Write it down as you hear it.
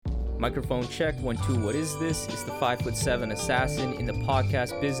Microphone check, 1, 2, what is this? It's the 5'7" assassin in the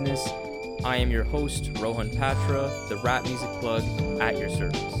podcast business. I am your host, Rohan Patra, the rap music plug at your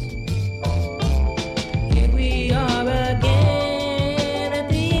service. Here we are again at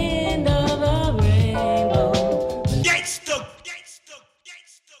the end of a rainbow.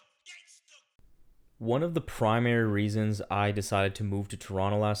 One of the primary reasons I decided to move to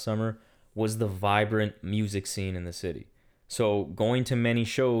Toronto last summer was the vibrant music scene in the city. So going to many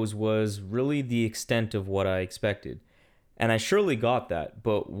shows was really the extent of what I expected. And I surely got that,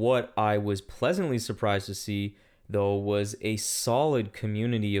 but what I was pleasantly surprised to see, though, was a solid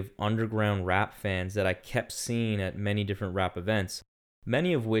community of underground rap fans that I kept seeing at many different rap events,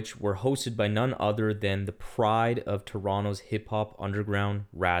 many of which were hosted by none other than the pride of Toronto's hip-hop underground,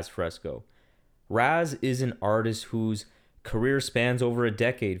 Raz Fresco. Raz is an artist whose career spans over a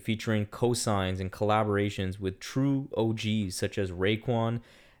decade, featuring cosigns and collaborations with true OGs such as Raekwon,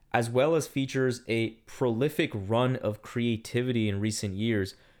 as well as features a prolific run of creativity in recent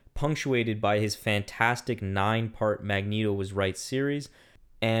years, punctuated by his fantastic 9-part Magneto Was Right series,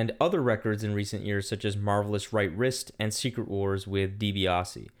 and other records in recent years such as Marvelous Right Wrist and Secret Wars with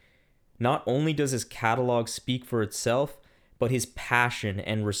DiBiase. Not only does his catalog speak for itself, but his passion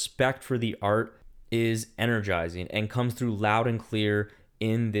and respect for the art is energizing and comes through loud and clear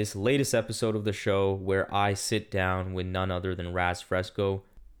in this latest episode of the show where I sit down with none other than Raz Fresco.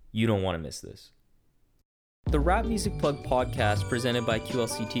 You don't want to miss this. The Rap Music Plug podcast presented by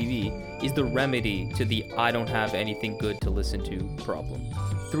QLC TV is the remedy to the I don't have anything good to listen to problem.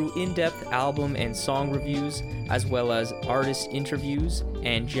 Through in-depth album and song reviews, as well as artist interviews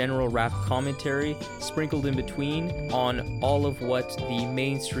and general rap commentary sprinkled in between on all of what the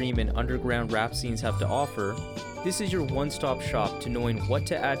mainstream and underground rap scenes have to offer, this is your one-stop shop to knowing what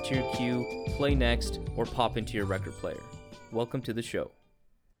to add to your queue, play next, or pop into your record player. Welcome to the show.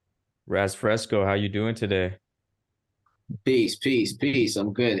 Raz Fresco, how you doing today? Peace.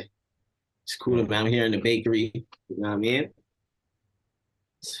 I'm good. It's cool to be here in the bakery. You know what I mean?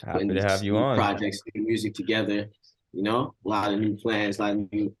 Happy to have you on. Projects, new music together. You know, a lot of new plans, a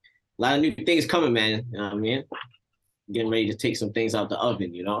lot of new things coming, man. You know what I mean? Getting ready to take some things out the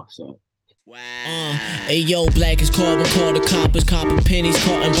oven. You know, so. Wow. Hey yo, black is carbon, call the coppers, copping pennies,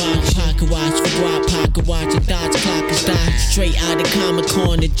 cotton box, pocket watch for guap, pocket watch, and dots, clock is dot. Straight out of Comic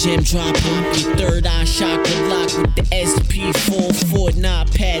Con, the gym drop, pop your third eye chakra lock with the SP 449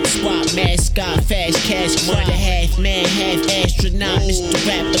 pad swap, mascot, fast cash, what a half man, half astronaut, Mr.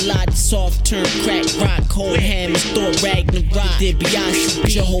 Rap a lot, soft turn, crack, rock, cold hammers, Thor, Ragnarok, DiBiase,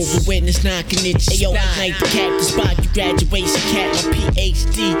 Jehovah Witness, knocking it, hey yo, night the cactus spot, your graduation cap, my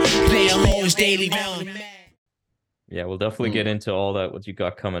PhD, playing hoes daily round. Yeah, we'll definitely get into all that, what you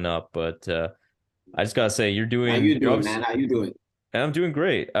got coming up, but I just gotta say, you're doing... How you doing, man? How you doing? I'm doing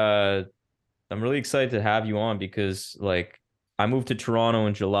great. I'm really excited to have you on because, like, I moved to Toronto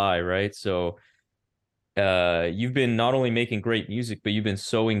in July, right? So you've been not only making great music, but you've been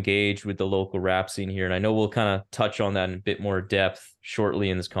so engaged with the local rap scene here, and I know we'll kind of touch on that in a bit more depth shortly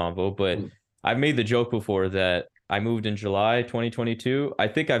in this convo, but I've made the joke before that I moved in July 2022. I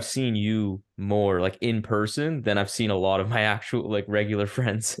think I've seen you more like in person than I've seen a lot of my actual like regular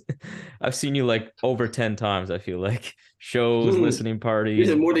friends. I've seen you like over 10 times, I feel like. Shows, listening parties. You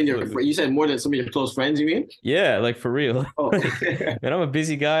said more than some of your close friends, you mean? Yeah, like for real. Oh. And I'm a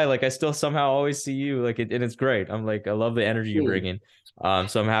busy guy. Like I still somehow always see you. Like and it's great. I'm like, I love the energy you're bringing.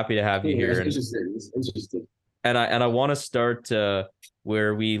 So I'm happy to have you here. It's interesting. And I want to start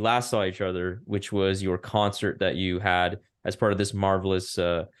where we last saw each other, which was your concert that you had as part of this marvelous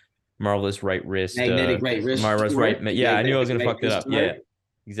right wrist. Magnetic right wrist. Marvelous right. Yeah, I knew I was gonna fuck that up. Yeah,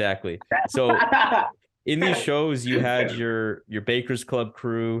 exactly. So in these shows, you had your Baker's Club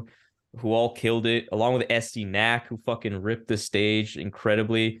crew who all killed it, along with SD Knack, who fucking ripped the stage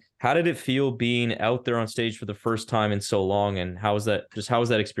incredibly. How did it feel being out there on stage for the first time in so long, and how was that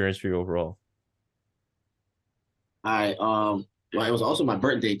experience for you overall? Well, it was also my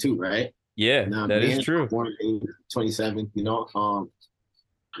birthday too, right? Yeah, that is true. Born 27, you know.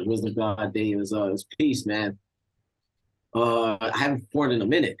 It was the God day. It was peace, man. I haven't performed in a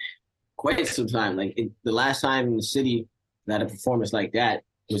minute, quite some time. Like the last time in the city that I had a performance like that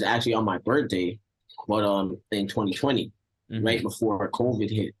was actually on my birthday, but in 2020, right before COVID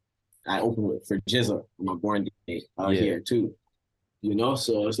hit. I opened it for Jizza on my born day out here too, you know.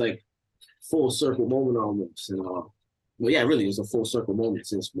 So it's like full circle moment almost, and well, yeah, really, it's a full circle moment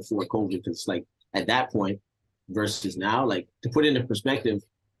since before COVID, because like at that point versus now, like to put it into perspective,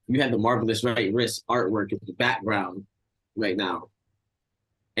 you have the Marvelous Right Wrist artwork in the background right now,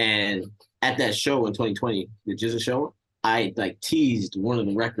 and at that show in 2020, the Jizza show, I like teased one of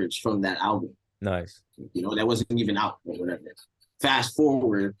the records from that album. Nice. That wasn't even out or whatever. Fast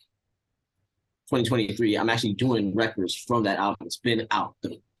forward 2023, I'm actually doing records from that album. It's been out.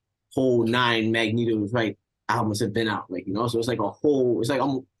 The whole 9 Magneto's right albums have been out. So it's like it's like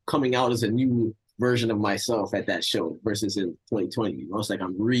I'm coming out as a new version of myself at that show versus in 2020. It's like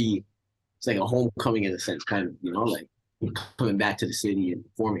it's like a homecoming in a sense, kind of, like coming back to the city and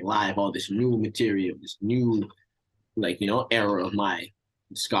performing live, all this new material, this new, era of my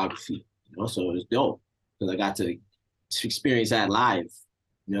discography. So it was dope because I got to experience that live.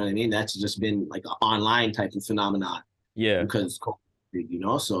 You know what I mean? That's just been like an online type of phenomenon. Yeah. Because,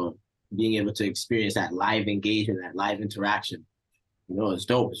 so being able to experience that live engagement, that live interaction, it's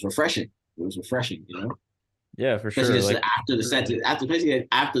dope. It's refreshing. It was refreshing, Yeah, for sure. Especially after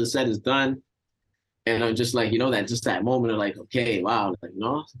the set is done. And I'm just like, that moment of like, okay, wow,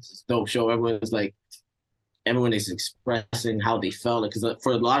 it's a dope show. Everyone is expressing how they felt. Because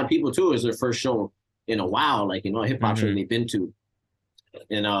for a lot of people too, it's their first show in a while, a hip hop show they've been to.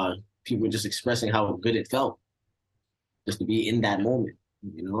 And people were just expressing how good it felt just to be in that moment,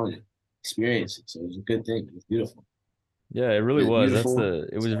 and experience it. So it was a good thing. It was beautiful. Yeah, it really was.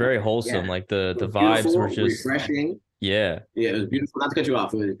 It was very wholesome. Yeah. Like the vibes were just refreshing. Yeah. Yeah, it was beautiful. Not to cut you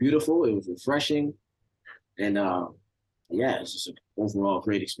off. It was beautiful. It was refreshing. And it's just an overall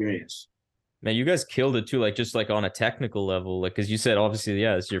great experience. Man, you guys killed it too, just on a technical level. Because you said obviously,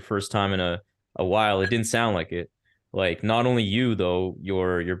 yeah, it's your first time in a while. It didn't sound like it. Not only you though,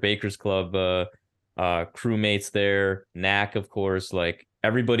 your Baker's Club crewmates there, Knack, of course,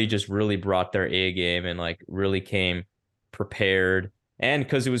 everybody just really brought their A game and really came prepared. And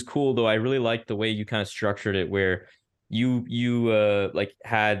because it was cool though, I really liked the way you kind of structured it where you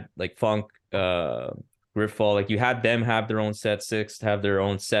had funk Griffball, you had them have their own sets, Six have their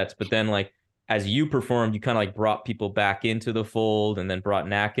own sets, but then as you performed, you kind of brought people back into the fold and then brought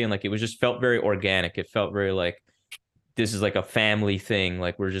Knack in. It was just felt very organic. It felt very this is a family thing.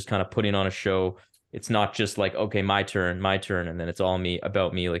 We're just kind of putting on a show. It's not just okay, my turn, and then it's all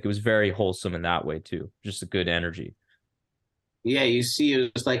about me. It was very wholesome in that way too. Just a good energy. Yeah, you see,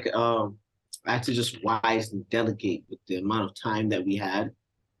 it was I had to just wisely delegate with the amount of time that we had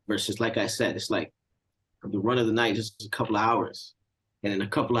versus, like I said, it's the run of the night, just a couple of hours. And in a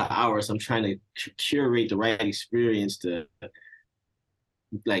couple of hours, I'm trying to curate the right experience to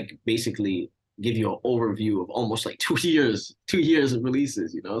basically give you an overview of almost 2 years of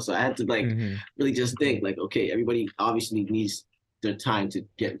releases, So I had to really just think okay, everybody obviously needs their time to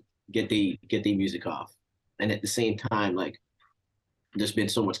get their music off. And at the same time, there's been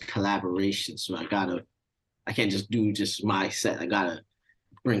so much collaboration. So I can't just do just my set. I gotta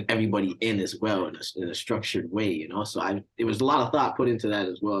bring everybody in as well in a structured way, So it was a lot of thought put into that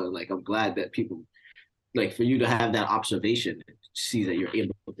as well. And I'm glad that people for you to have that observation, see that you're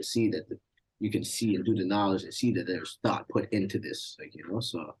able to see that you can see and do the knowledge and see that there's thought put into this,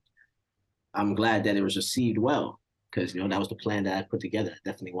 So I'm glad that it was received well because that was the plan that I put together. I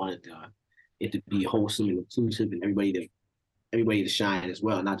definitely wanted it to be wholesome and inclusive and everybody to shine as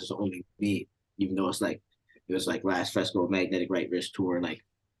well, not just only me. Even though it was Raz Fresco Magnetic Right Wrist tour,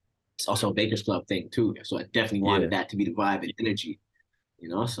 it's also a Baker's Club thing too. So I definitely wanted that to be the vibe and energy,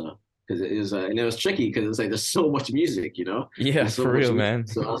 So because it was and it was tricky because it's there's so much music, Yeah, so for real, music. man.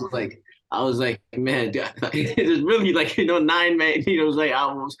 So I was like, man, it's really 9 Magneto's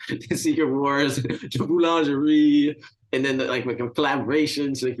albums, Secret Wars, Boulangerie, and then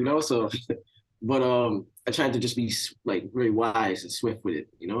collaborations, So, but I tried to just be very wise and swift with it,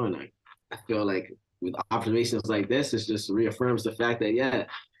 And I feel with observations like this, it just reaffirms the fact that it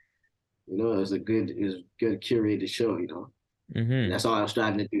was a good curated show, Mm-hmm. That's all I was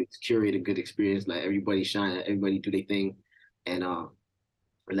striving to do, is curate a good experience, let everybody shine, let everybody do their thing, and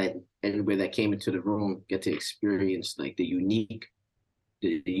let everybody that came into the room get to experience the unique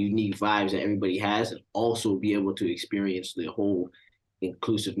vibes that everybody has, and also be able to experience the whole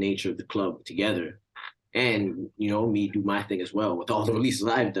inclusive nature of the club together. And me do my thing as well with all the releases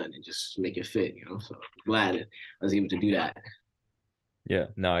I've done and just make it fit, So I'm glad that I was able to do that. Yeah,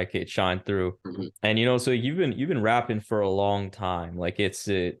 no, I can shine through. Mm-hmm. And so you've been rapping for a long time.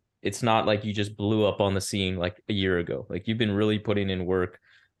 It's not like you just blew up on the scene a year ago. You've been really putting in work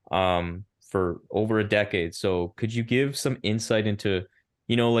for over a decade. So could you give some insight into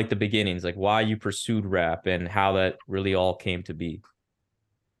the beginnings, why you pursued rap and how that really all came to be?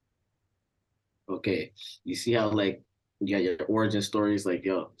 Okay, you see how you got your origin stories,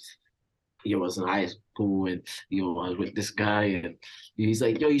 yo was in high school and I was with this guy and he's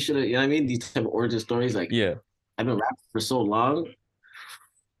yo, you should have, you know what I mean? These type of origin stories, yeah, I've been rapping for so long,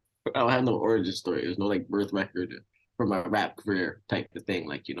 I don't have no origin story. There's no birth record for my rap career type of thing.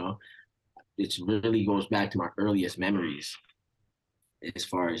 Like, it really goes back to my earliest memories as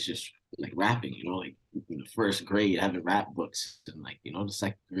far as just like rapping, like in the first grade having rap books and like, the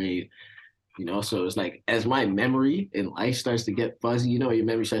second grade, so it's like as my memory in life starts to get fuzzy, your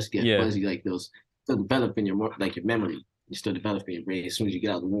memory starts to get Yeah. fuzzy, like those still developing your memory. You're still developing your brain as soon as you get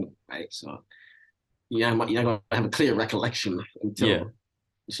out of the womb, right? So you're not gonna have a clear recollection Yeah. until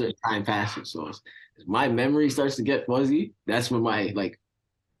a certain time passes. So as my memory starts to get fuzzy, that's when my like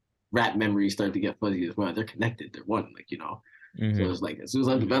rap memories start to get fuzzy as well. They're connected, they're one, like So Mm-hmm. it's like as soon as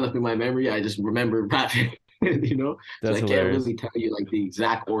I'm developing my memory, I just remember rapping, So That's I can't hilarious. really tell you like the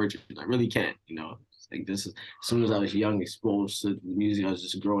exact origin. I really can't. It's like this is as soon as I was young, exposed to the music, I was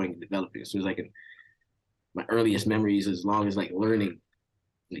just growing and developing. As soon as I can, my earliest memories, as long as like learning,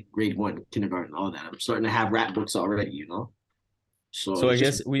 like grade one, kindergarten, all that. I'm starting to have rap books already. So So I it's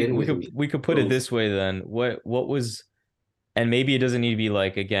guess just been we with could me. we could put it So this way then. What was, and maybe it doesn't need to be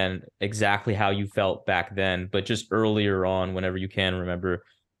like again exactly how you felt back then, but just earlier on, whenever you can remember,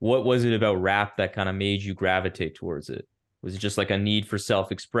 what was it about rap that kind of made you gravitate towards it? Was it just like a need for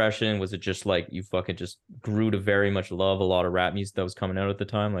self-expression? Was it just like you fucking just grew to very much love a lot of rap music that was coming out at the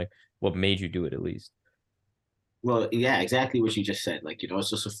time? Like what made you do it at least? well, yeah, exactly what you just said. Like it's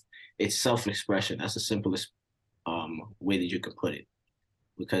just it's self-expression. That's the simplest way that you can put it.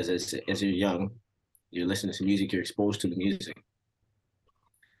 Because as you're young, you're listening to music, you're exposed to the music.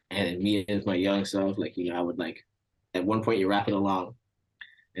 And me as my young self, like, I would like, at one point you're rapping along,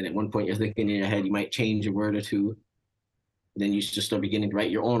 and at one point you're thinking in your head, you might change a word or two. Then you just start beginning to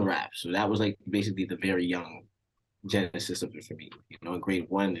write your own rap. So that was like basically the very young genesis of it for me, in grade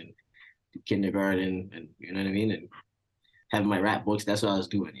one and kindergarten, and you know what I mean? And having my rap books, that's what I was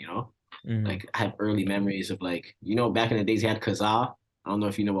doing. Mm-hmm. Like I have early memories of like, back in the days, he had Kazaa. I don't know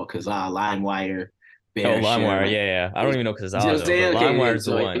if you know about Kazaa, LimeWire, Oh, BearShare, LimeWire, like, yeah, yeah. I don't even know you see what Kazaa I'm though, but saying? Okay, yeah. LimeWire's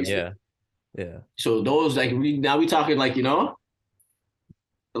the So I one. used to, Yeah, yeah, so those like now we talking like a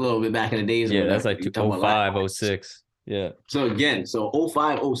little bit back in the days or yeah. That's whatever. like You talking oh about five, oh LimeWire. six. Yeah. So again, so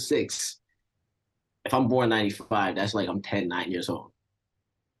 05, 06. If I'm born 95, that's like I'm 10, 9 years old,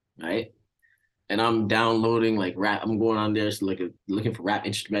 right? And I'm downloading like rap. I'm going on there so looking for rap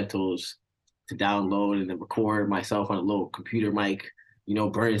instrumentals to download and then record myself on a little computer mic,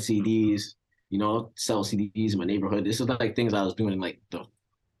 burn CDs, sell CDs in my neighborhood. This is like things I was doing in like the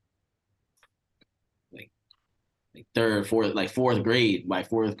like third, fourth, like fourth grade, by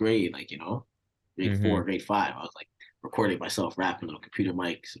fourth grade, like, grade Mm-hmm. four, grade five. I was like recording myself rapping on computer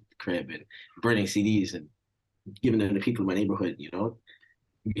mics at the crib and burning CDs and giving them to people in my neighborhood.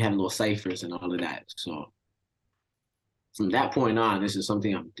 Having little ciphers and all of that. So from that point on, this is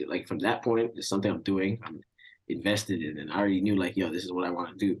something I'm like. From that point, it's something I'm doing. I'm invested in, and I already knew like, yo, this is what I want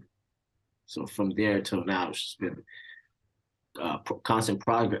to do. So from there till now, it's just been constant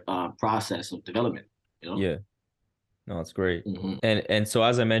process of development. You know. Yeah. No, it's great. Mm-hmm. And so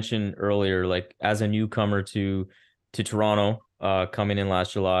as I mentioned earlier, like as a newcomer to Toronto, coming in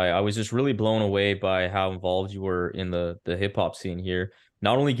last July, I was just really blown away by how involved you were in the hip hop scene here.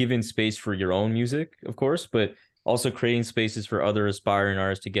 Not only giving space for your own music, of course, but also creating spaces for other aspiring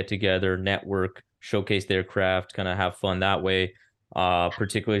artists to get together, network, showcase their craft, kind of have fun that way.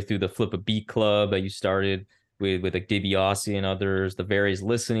 Particularly through the Flip a Beat Club that you started with like DiBiase and others, the various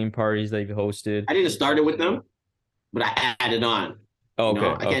listening parties that you've hosted. I didn't start it with them, but I added on. Oh, okay,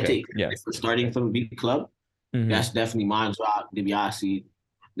 I can't okay, take yeah. credit for starting from a beat club. Mm-hmm. That's definitely mine. Drop DiBiase,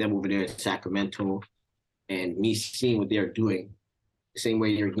 them over there in Sacramento, and me seeing what they're doing, the same way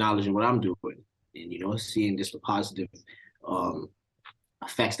you're acknowledging what I'm doing, and seeing just the positive um,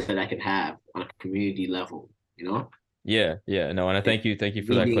 effects that I can have on a community level. Yeah, yeah, no, and I And thank you for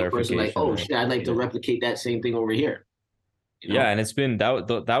me that being a person like, clarification, oh man. shit, I'd like to Yeah, replicate that same thing over here. You yeah, know, and it's been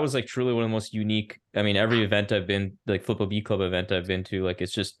that was like truly one of the most unique. I mean, every event I've been like Flip a B Club event I've been to, like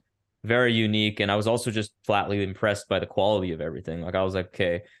it's just very unique, and I was also just flatly impressed by the quality of everything. Like I was like,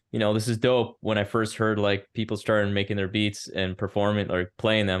 okay, this is dope. When I first heard like people started making their beats and performing or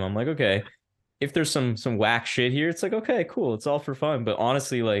playing them, I'm like, okay, if there's some whack shit here, it's like okay, cool, it's all for fun. But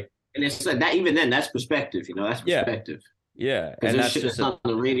honestly, like, and it's like that. Even then, that's perspective. That's yeah, perspective. yeah, Because and there's that's shit just that's a on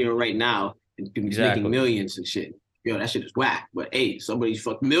the radio right now and it's making exactly. millions and shit. Yo, that shit is whack. But hey, somebody's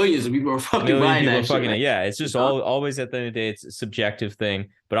fuck millions of people are fucking Million buying people are that shit, fucking right? it. Yeah, it's You just know? always at the end of the day, it's a subjective thing.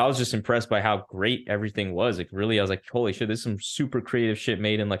 But I was just impressed by how great everything was. Like really, I was like, holy shit, this is some super creative shit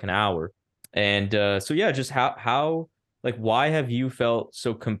made in like an hour. And so yeah, just how like why have you felt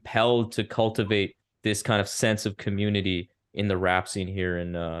so compelled to cultivate this kind of sense of community in the rap scene here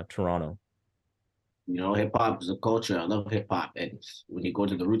in Toronto? Hip hop is a culture. I love hip hop, and when you go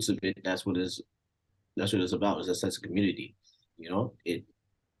to the roots of it, that's what is. That's what it's about. Is a sense of community. You know, it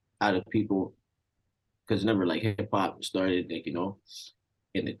out of people because remember, like hip hop started like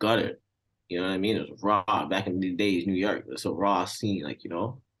in the gutter. You know what I mean? It was raw back in the days. New York, it's a raw scene. Like it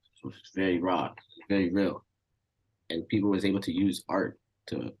was very raw, very real, and people was able to use art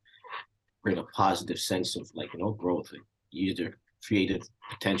to bring a positive sense of like growth, and use their creative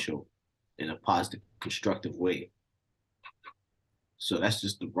potential in a positive, constructive way. So that's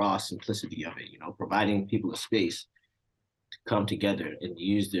just the raw simplicity of it. Providing people a space to come together and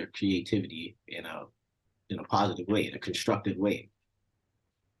use their creativity in a positive way, in a constructive way,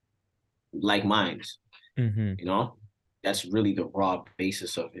 like minds. Mm-hmm. That's really the raw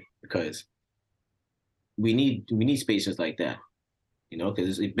basis of it because we need spaces like that.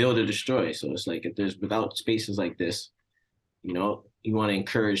 Because it's build or destroy. So it's like if there's without spaces like this, you want to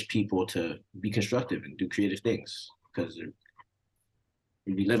encourage people to be constructive and do creative things because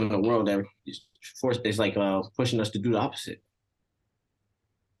we live in a world that is forced. It's like pushing us to do the opposite.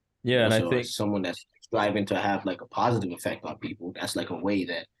 Yeah, and I So think as someone that's striving to have like a positive effect on people, that's like a way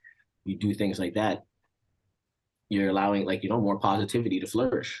that you do things like that. You're allowing like more positivity to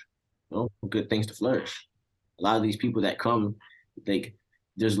flourish, good things to flourish. A lot of these people that come, like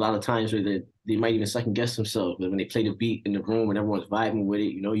there's a lot of times where they might even second guess themselves, but when they play the beat in the room and everyone's vibing with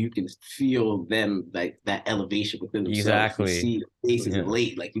it, you can feel them like that elevation within themselves. You exactly. see the faces Yeah.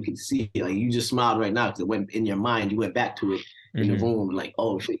 late, like you can see, like you just smiled right now because it went in your mind. You went back to it in the Mm-hmm. room, like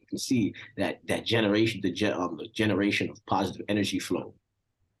oh shit, you can see that generation, the generation of positive energy flow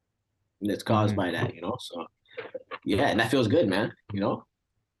that's caused Mm-hmm. by that. So yeah, and that feels good, man. It So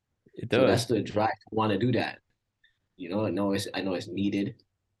that's does. the drive to want to do that. I know it's needed,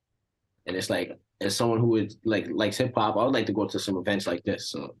 and it's like as someone who would like likes hip hop, I would like to go to some events like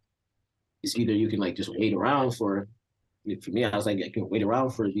this. So it's either you can like just wait around for me, I was like I can wait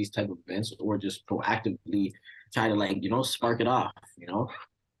around for these type of events, or just proactively try to like spark it off.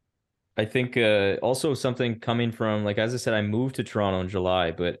 I think also something coming from like as I said, I moved to Toronto in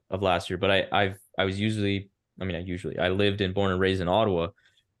July but of last year, but I was usually I lived and born and raised in Ottawa,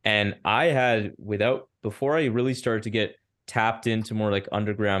 and I had without before I really started to get tapped into more like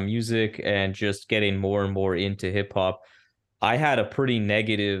underground music and just getting more and more into hip hop, I had a pretty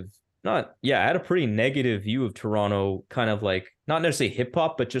negative not yeah, I had a pretty negative view of Toronto, kind of like not necessarily hip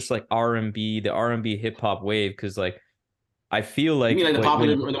hop, but just like R&B, the R&B hip hop wave, because like I feel You like mean like the when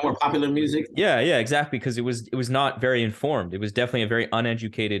popular, you the more popular music? yeah, exactly. Because it was not very informed. It was definitely a very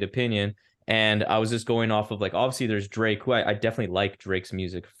uneducated opinion. And I was just going off of like obviously there's Drake, who I definitely like Drake's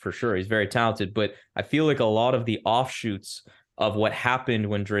music for sure. He's very talented, but I feel like a lot of the offshoots of what happened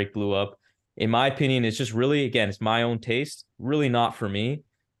when Drake blew up, in my opinion, it's just really, again, it's my own taste, really not for me.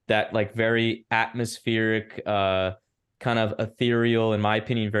 That like very atmospheric, kind of ethereal, in my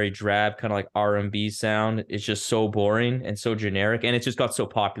opinion, very drab, kind of like R&B sound. It's just so boring and so generic, and it just got so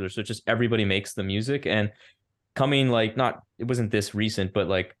popular. So it's just everybody makes the music, and coming like not it wasn't this recent, but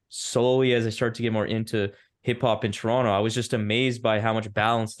like slowly as I start to get more into hip hop in Toronto, I was just amazed by how much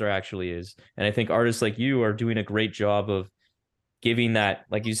balance there actually is. And I think artists like you are doing a great job of giving that,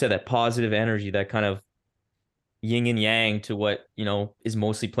 like you said, that positive energy, that kind of yin and yang to what is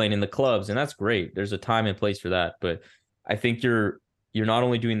mostly playing in the clubs, and that's great. There's a time and place for that, but I think you're not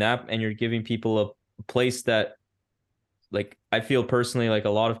only doing that, and you're giving people a place that, like, I feel personally like a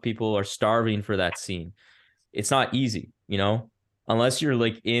lot of people are starving for that scene. It's not easy, unless you're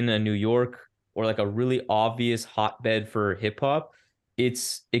like in a New York or like a really obvious hotbed for hip hop.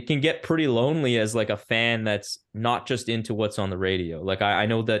 It can get pretty lonely as like a fan that's not just into what's on the radio. Like I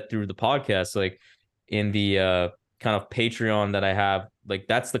know that through the podcast, like in the kind of Patreon that I have, like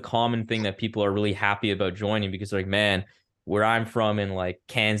that's the common thing that people are really happy about joining, because they're like, man, where I'm from in like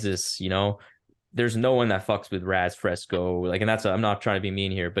Kansas, there's no one that fucks with Raz Fresco. Like, and I'm not trying to be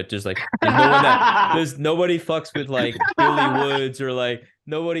mean here, but just like there's nobody fucks with like Billy Woods, or like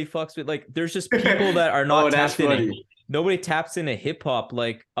nobody fucks with like there's just people that are not Oh, that's tapped in it. funny. Nobody taps into hip hop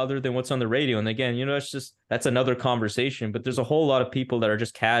like other than what's on the radio. And again, that's another conversation. But there's a whole lot of people that are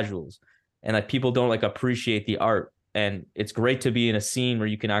just casuals, and like people don't like appreciate the art. And it's great to be in a scene where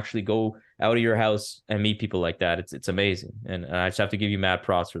you can actually go out of your house and meet people like that. It's amazing, and I just have to give you mad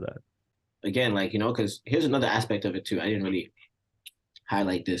props for that. Again, like because here's another aspect of it too. I didn't really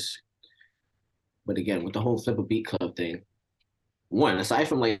highlight this, but again, with the whole Flip a Beat Club thing, one aside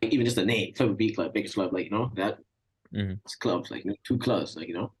from like even just the name Flip a Beat Club, biggest club, like that Mm-hmm. it's clubs, like two clubs, like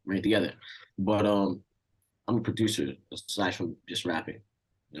right together. But I'm a producer aside from just rapping,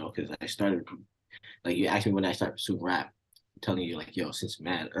 because I started like you asked me when I started pursuing rap. I'm telling you like since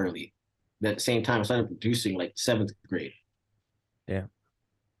mad early. But at the same time, I started producing like seventh grade. Yeah.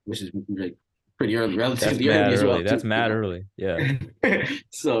 Which is like pretty early, That's relatively mad early as early. well That's too, you mad know. early. Yeah.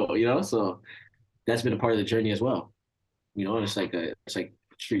 So, so that's been a part of the journey as well. And it's like a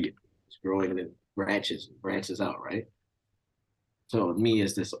tree. It's growing and it branches out, right? So me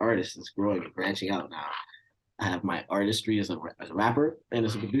as this artist is growing and branching out now. I have my artistry as a rapper and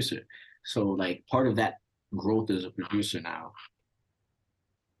as a producer. So like part of that growth as a producer now,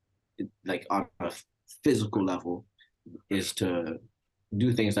 like on a physical level, is to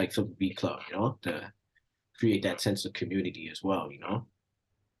do things like for the beat club, to create that sense of community as well,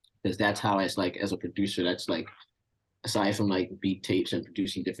 because that's how it's like as a producer, that's like aside from like beat tapes and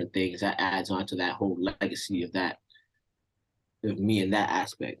producing different things, that adds on to that whole legacy of that of me in that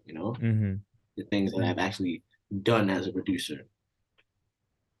aspect, Mm-hmm. the things that I've actually done as a producer.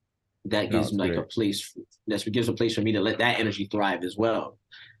 That No, gives it's me like a great. place. That's what gives a place for me to let that energy thrive as well.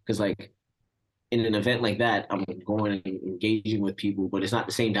 Because like in an event like that, I'm going and engaging with people, but it's not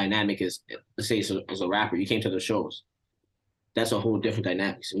the same dynamic as let's say as a rapper. You came to the shows. That's a whole different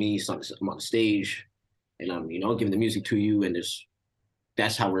dynamic. To me, I'm on the stage and I'm giving the music to you, and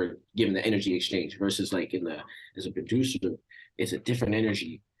that's how we're giving the energy exchange. Versus like as a producer, it's a different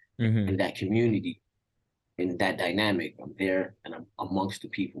energy Mm-hmm. and that community in that dynamic. I'm there and I'm amongst the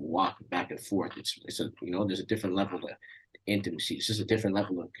people walking back and forth. It's a there's a different level of intimacy. It's just a different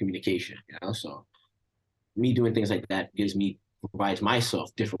level of communication. So me doing things like that provides myself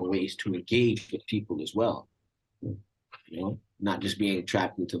different ways to engage with people as well. Not just being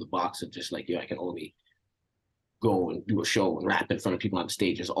trapped into the box of just like I can only go and do a show and rap in front of people on the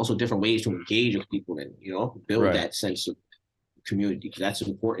stage. There's also different ways to engage with people and build Right. that sense of community because that's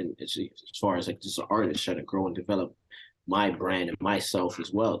important as far as like just an artist trying to grow and develop my brand and myself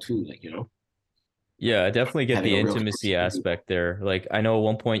as well too, like Yeah, I definitely get having the a real intimacy connection with people. aspect there. Like I know at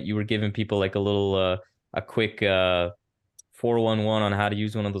one point you were giving people like a quick 411 on how to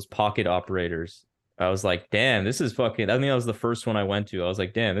use one of those pocket operators. I was like, damn, this is fucking I think that was the first one I went to. I was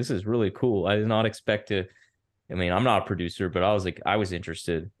like, damn, this is really cool. I did not expect to I mean, I'm not a producer, but I was like I was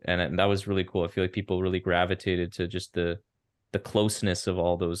interested and that was really cool. I feel like people really gravitated to just the closeness of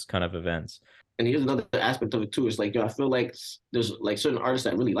all those kind of events. And here's another aspect of it too. It's like I feel like there's like certain artists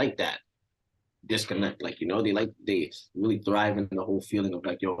that really like that disconnect. Like they really thrive in the whole feeling of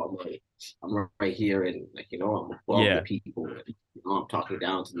like I'm right here and like I'm above the Yeah. people. And, I'm talking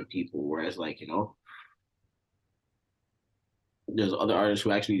down to the people. Whereas like there's other artists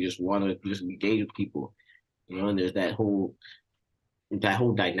who actually just want to just engage with people. And there's that whole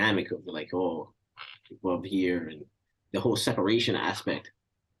dynamic of like above here and the whole separation aspect.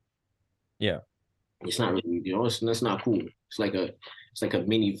 Yeah. It's not really that's not cool. It's like a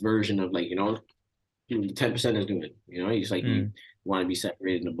mini version of like 10% is doing. It's like you Mm. want to be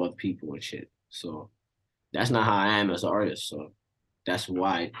separated above people and shit. So that's not how I am as an artist. So that's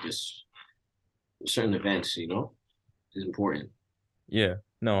why just certain events, is important. Yeah.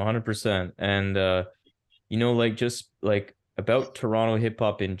 No, 100%. And like just like about Toronto hip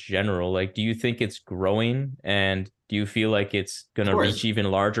hop in general, like do you think it's growing and do you feel like it's Of gonna reach course, even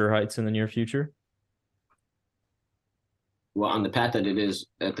larger heights in the near future? well, on the path that it is,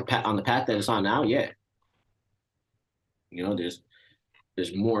 on the path that it's on now, yeah,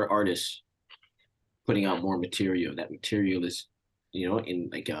 there's more artists putting out more material. That material is, in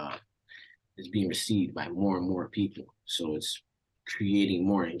like is being received by more and more people. So it's creating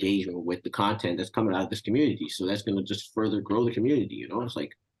more engagement with the content that's coming out of this community. So that's going to just further grow the community. It's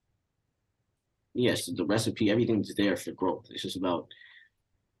like yes, the recipe, everything's there for growth. It's just about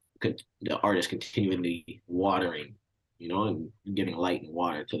the artist continually watering, and giving light and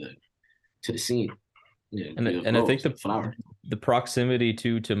water to the scene. It And I think grows like a flower. the proximity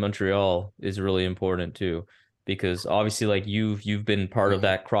to Montreal is really important too, because obviously like you've been part of Mm-hmm.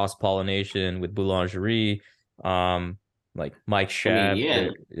 that cross pollination with Boulangerie, um, like Mike I mean, Shab, yeah,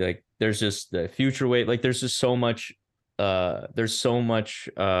 there like there's just the future weight, like there's so much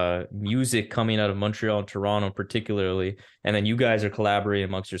music coming out of Montreal and Toronto particularly, and then you guys are collaborating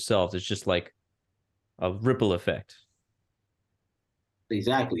amongst yourselves. It's just like a ripple effect.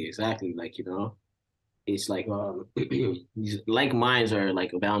 exactly. Like it's like these like minds are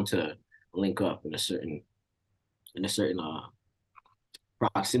like bound to link up in a certain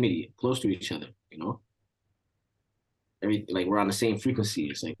proximity, close to each other. Everything like we're on the same frequency.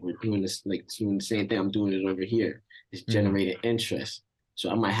 It's like we're doing this, like doing the same thing. I'm doing it over here. It's Hmm. generating interest. So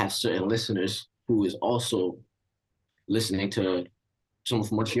I might have certain listeners who is also listening to someone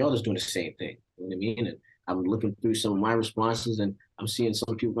from Montreal that's doing the same thing. You know what I mean? And I'm looking through some of my responses and I'm seeing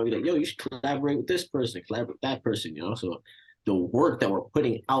some people be like, yo, you should collaborate with this person, collaborate with that person. So the work that we're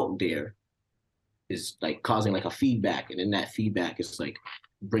putting out there is like causing like a feedback. And in that feedback, it's like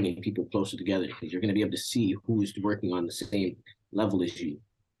bringing people closer together because you're going to be able to see who's working on the same level as you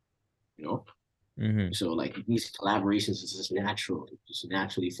know? Mm-hmm. So like these collaborations is just natural, just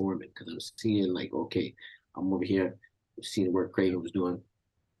naturally forming because I'm seeing like, okay, I'm over here, I'm seeing the work Craven was doing,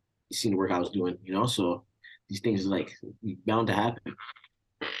 seeing the work I was doing, So these things are like bound to happen.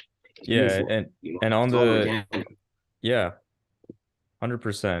 It's Yeah, beautiful, and on It's all the organic. yeah,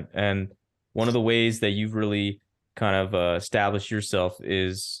 100%. And one of the ways that you've really kind of established yourself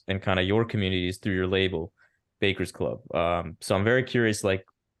is and kind of your community is through your label, Baker's Club. So I'm very curious, like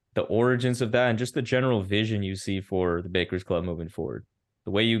the origins of that and just the general vision you see for the Baker's Club moving forward.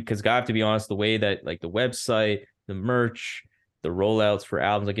 The way you, because I have to be honest, the way that like the website, the merch, the rollouts for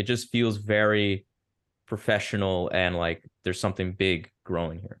albums, like it just feels very professional and like there's something big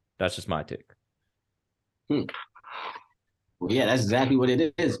growing here. That's just my take. Hmm. Well, yeah, that's exactly what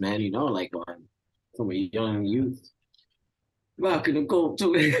it is, man. Like from a young youth, rocking the gold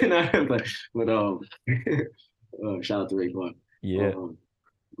too. but shout out to Ray Bun. Yeah. Um,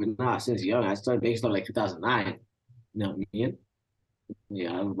 but nah, since young, I started making stuff like 2009. You know what I mean?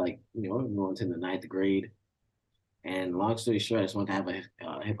 Yeah, I was like, going to the ninth grade. And long story short, I just want to have a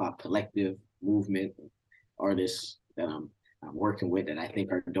hip hop collective movement, artists that I'm working with that I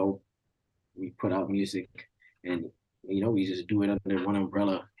think are dope. We put out music, and we just do it under one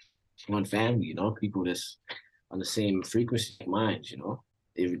umbrella, one family. People that's on the same frequency of minds.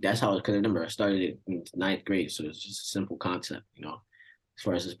 That's how. Because I remember I started it in ninth grade, so it's just a simple concept. As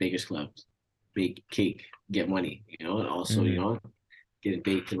far as this Baker's Club, bake cake, get money. And also Mm-hmm. get it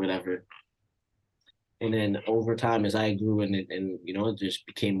baked or whatever. And then over time, as I grew and it just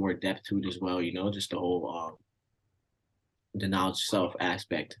became more depth to it as well. Just the whole the knowledge self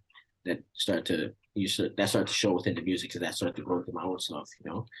aspect that started to show within the music, because that started to grow within my own self.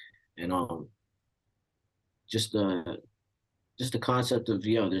 And just the just the concept of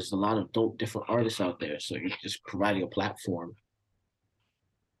there's a lot of dope different artists out there, so you're just providing a platform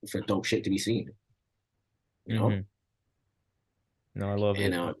for dope shit to be seen. You know, Mm-hmm. No, I love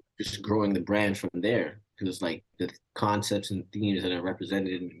and it. just growing the brand from there, because it's like the concepts and themes that are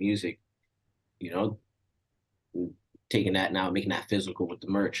represented in the music. You know, taking that now, making that physical with the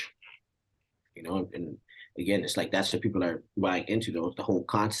merch. And again, it's like that's what people are buying into, the whole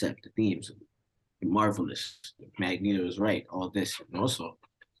concept, the themes, marvelous. Magneto is right. All this, So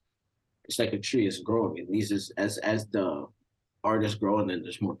it's like a tree is growing. And these is as the artists grow and then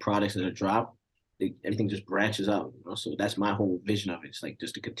there's more products that are dropped, everything just branches out. So that's my whole vision of it. It's like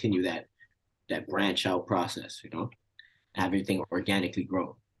just to continue that branch out process. Have everything organically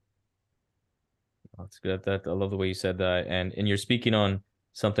grow. That's good. That I love the way you said that. And you're speaking on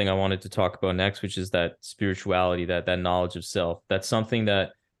something I wanted to talk about next, which is that spirituality, that knowledge of self. That's something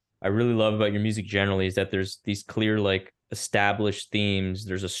that I really love about your music generally is that there's these clear, like established themes.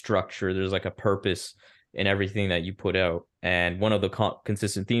 There's a structure. There's like a purpose in everything that you put out. And one of the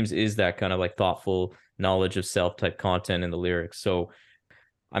consistent themes is that kind of like thoughtful knowledge of self type content in the lyrics. So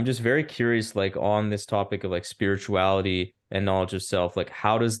I'm just very curious, like on this topic of like spirituality and knowledge of self, like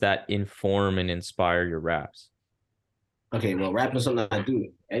how does that inform and inspire your raps? Okay, well, rapping is something I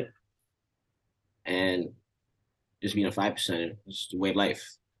do, right? And just being a 5%, it's the way of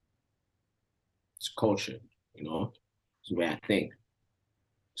life. It's culture, It's the way I think.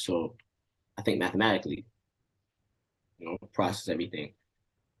 So I think mathematically, process everything.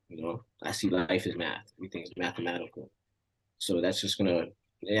 I see life as math. Everything's mathematical. So that's just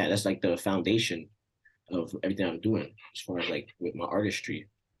yeah, that's like the foundation of everything I'm doing as far as like with my artistry.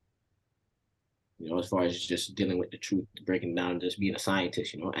 As far as just dealing with the truth, breaking down, just being a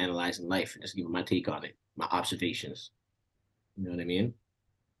scientist, analyzing life and just giving my take on it, my observations. You know what I mean?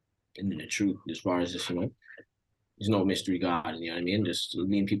 And then the truth, as far as just, there's no mystery God, you know what I mean? Just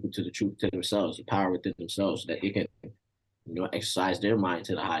leading people to the truth, to themselves, the power within themselves, so that they can, exercise their mind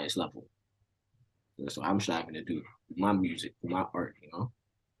to the highest level. That's what I'm striving to do with my music, with my art,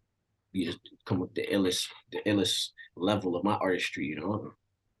 You just come with the illest level of my artistry,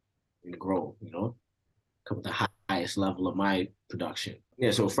 and grow, come with the highest level of my production.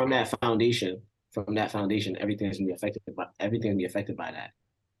 Yeah, so from that foundation, everything's gonna be affected by that.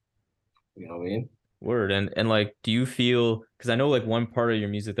 You know what I mean? Word. And like, do you feel, because I know like one part of your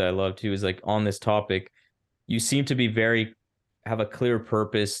music that I love too is like on this topic, you seem to be very have a clear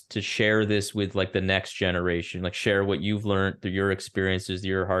purpose to share this with like the next generation, like share what you've learned through your experiences,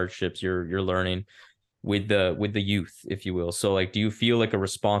 your hardships, your learning with the youth, if you will. So like, do you feel like a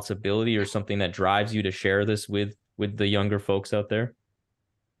responsibility or something that drives you to share this with the younger folks out there?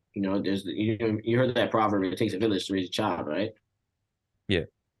 There's you heard that proverb, it takes a village to raise a child, right? Yeah.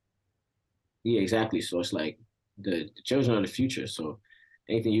 Yeah, exactly. So it's like the children are the future. So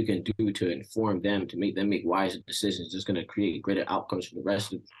anything you can do to inform them, to make them make wiser decisions, is going to create greater outcomes for the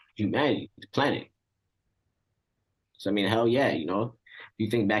rest of humanity, the planet. So, I mean, hell yeah, you know, if you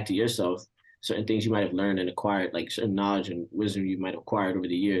think back to yourself, certain things you might have learned and acquired, like certain knowledge and wisdom you might have acquired over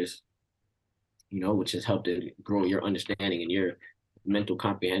the years, you know, which has helped to grow your understanding and your mental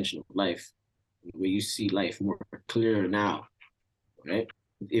comprehension of life, where you see life more clearer now, right?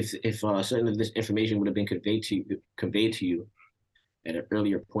 If certain of this information would have been conveyed to you at an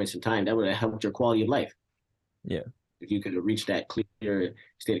earlier points in time, that would have helped your quality of life. Yeah. If you could have reached that clear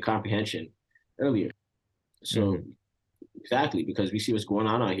state of comprehension earlier. So exactly, because we see what's going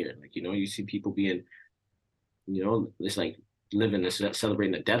on out here. Like, you know, you see people being, you know, it's like living this,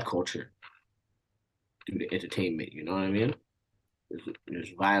 celebrating the death culture through the entertainment, you know what I mean? There's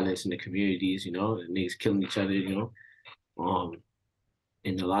violence in the communities, you know, and niggas killing each other, you know,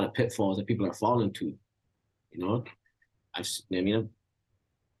 and a lot of pitfalls that people are falling to, you know. I've been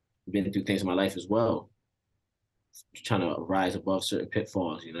through things in my life as well, trying to rise above certain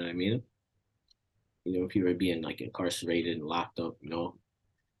pitfalls, you know what I mean? You know, people are being like incarcerated and locked up, you know.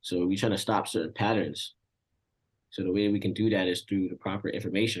 So we're trying to stop certain patterns. So the way we can do that is through the proper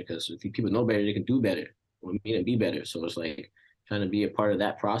information, because if people know better, they can do better. I mean, and be better. So it's like trying to be a part of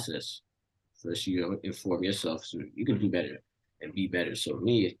that process. First, you know, inform yourself so you can do better and be better. So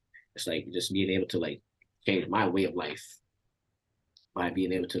me, it's like just being able to like change my way of life by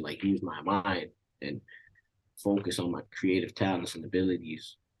being able to like use my mind and focus on my creative talents and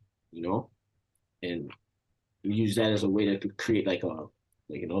abilities, you know, and use that as a way to create like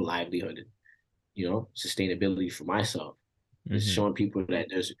you know, livelihood and, you know, sustainability for myself. Just showing people that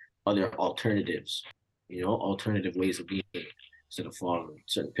there's other alternatives, you know, alternative ways of being instead of falling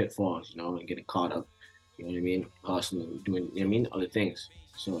certain pitfalls, you know, and getting caught up, you know what I mean, hustling, doing, you know what I mean, other things.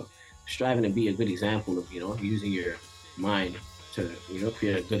 So striving to be a good example of, you know, using your mind to, you know,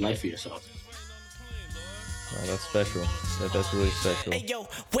 create a good life for yourself. Oh, that's special. That's really special. Hey yo,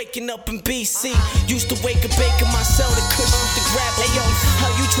 waking up in BC. Used to wake and bake in my cell, the cushions to grab. Hey yo, how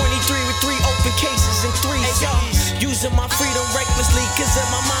you 23 with 3 open cases and 3 songs? Using my freedom recklessly, cause in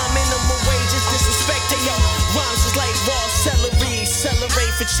my mind minimum wage is disrespect. Hey yo, rhymes is like raw celery.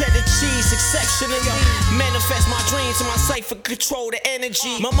 Celebrate for cheddar cheese, exceptionally. Manifest my dreams in my cipher, control the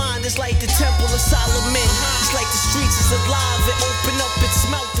energy. My mind is like the temple of Solomon. It's like the streets is alive and open up its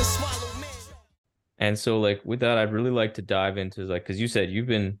mouth and swallow. And so, like, with that, I'd really like to dive into, like, because you said you've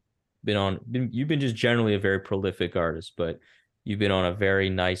been just generally a very prolific artist, but you've been on a very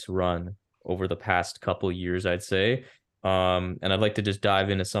nice run over the past couple years, I'd say. And I'd like to just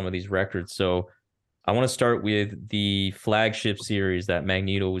dive into some of these records. So I want to start with the flagship series that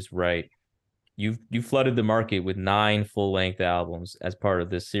Magneto was right. You flooded the market with 9 full-length albums as part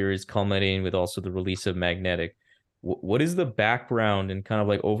of this series, culminating with also the release of Magnetic. What is the background and kind of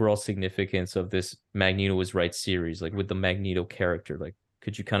like overall significance of this Magneto was right series, like with the Magneto character? Like,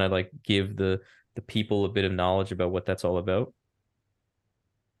 could you kind of like give the people a bit of knowledge about what that's all about?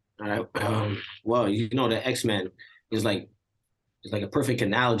 All right. Well, you know, the X-Men is like a perfect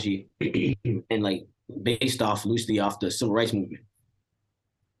analogy and like based off loosely off the civil rights movement,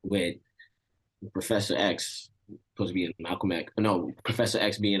 with Professor X supposed to be Malcolm X. No, Professor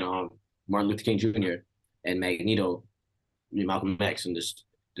X being Martin Luther King Jr. and Magneto, Malcolm X, and this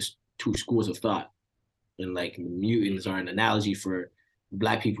 2 schools of thought. And like mutants are an analogy for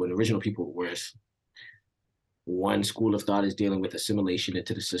Black people and original people, whereas one school of thought is dealing with assimilation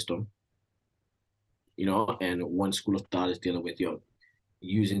into the system, you know, and one school of thought is dealing with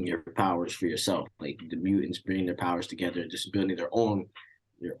using your powers for yourself. Like the mutants bringing their powers together and just building their own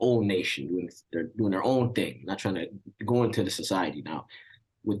nation, they're doing their own thing, not trying to go into the society. Now,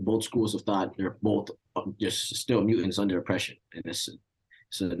 with both schools of thought, they're both just still mutants under oppression, and it's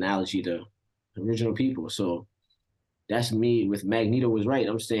an analogy to original people. So that's me with Magneto was right.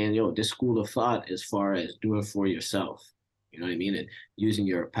 I'm saying, yo, this school of thought as far as doing for yourself, you know what I mean, and using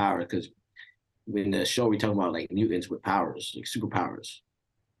your power. Because in the show we talk about like mutants with powers, like superpowers.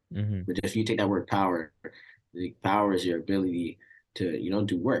 But if you take that word power, the power is your ability to, you know,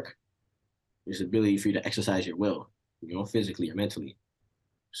 do work. It's the ability for you to exercise your will, you know, physically or mentally.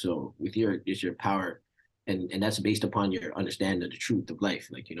 So with it's your power, and that's based upon your understanding of the truth of life.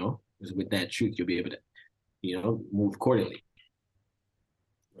 Like, you know, with that truth, you'll be able to, you know, move accordingly.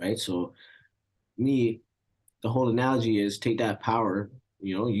 Right. So the whole analogy is take that power,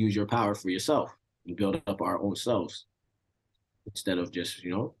 you know, use your power for yourself and build up our own selves instead of just,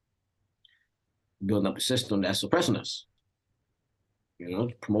 you know, building up a system that's suppressing us, you know,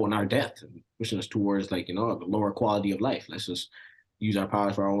 promoting our death and pushing us towards like, you know, a lower quality of life. Let's just use our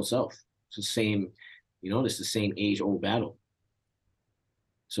power for our own self. It's the same, you know, it's the same age-old battle.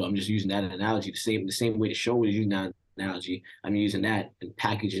 So I'm just using that analogy, the same way the show was using that analogy. I'm using that and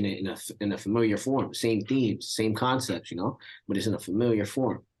packaging it in a familiar form. Same themes, same concepts, but it's in a familiar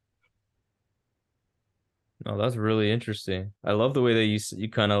form. No, that's really interesting. I love the way that you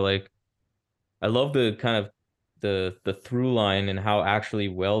kind of like. I love the kind of the through line and how actually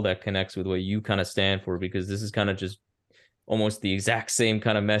well that connects with what you kind of stand for, because this is kind of just almost the exact same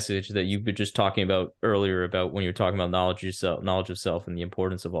kind of message that you've been just talking about earlier about when you're talking about knowledge of self and the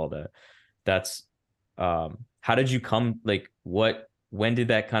importance of all that. That's how did you come, like, when did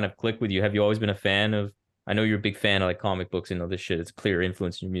that kind of click with you? Have you always been a fan of, I know you're a big fan of like comic books and all this shit. It's a clear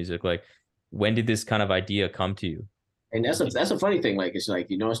influence in your music. Like, when did this kind of idea come to you? And that's a funny thing. Like it's like,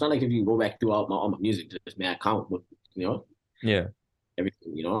 it's not like if you go back through all my music, just mad comic book, Yeah.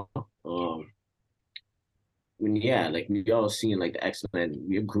 everything. When yeah, like we all seen like the X-Men.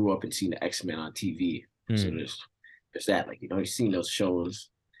 We grew up and seen the X-Men on TV. So Hmm. there's that. Like, you've seen those shows.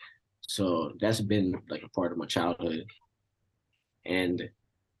 So that's been like a part of my childhood. And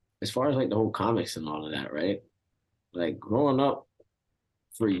as far as like the whole comics and all of that, right? Like growing up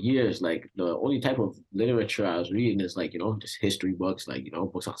for years, like the only type of literature I was reading is like, just history books, like,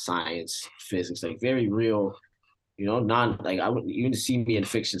 books on science, physics, like very real, non like I wouldn't even see me in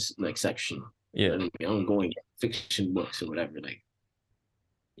fiction like section. Yeah. I'm going fiction books or whatever, like,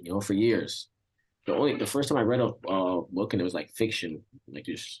 for years. The first time I read a book and it was like fiction, like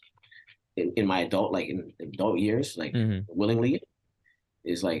just in my adult, like in adult years, like Hmm. willingly,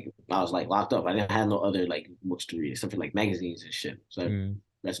 is like I was like locked up. I didn't have no other like books to read except for like magazines and shit. So I Hmm.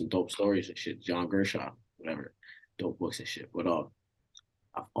 read some dope stories and shit, John Gershon, whatever, dope books and shit. But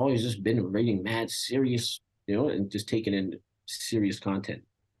I've always just been reading mad serious, and just taking in serious content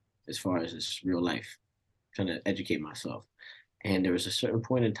as far as this real life, trying to educate myself. And there was a certain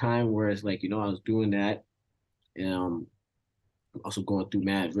point in time where it's like, I was doing that, and also going through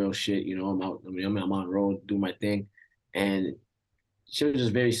mad real shit. I'm out. I'm on the road doing my thing, and shit was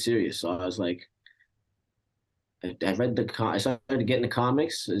just very serious. So I was like, I read I started getting the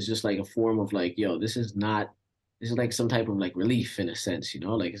comics. It's just like a form of like, yo, this is not. This is like some type of like relief in a sense,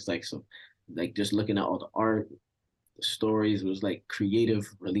 like it's like some, like just looking at all the art, the stories was like creative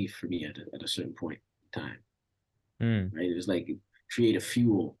relief for me at a certain point in time, Hmm. right? It was like creative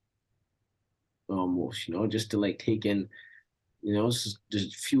fuel almost, just to like take in,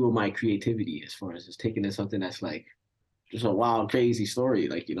 just fuel my creativity as far as just taking in something that's like just a wild, crazy story,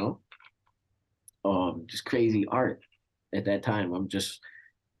 like, just crazy art at that time.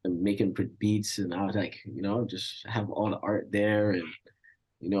 I'm making beats and I was like, just have all the art there and,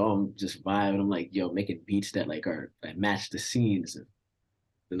 I'm just vibing. I'm like, yo, making beats that like that match the scenes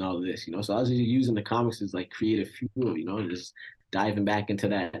and all of this, So I was just using the comics as like creative fuel, and just diving back into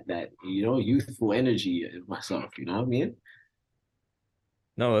that, youthful energy of myself, you know what I mean?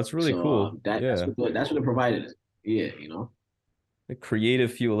 No, that's really So cool. Yeah. that's what it provided. Yeah, The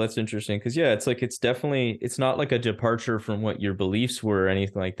creative fuel, that's interesting. Because yeah, it's like, it's definitely, it's not like a departure from what your beliefs were or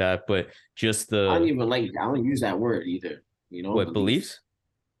anything like that, but just the, I don't use that word either. what, Belief. beliefs?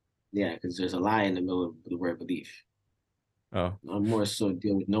 Yeah, because there's a lie in the middle of the word belief. Oh, I'm more so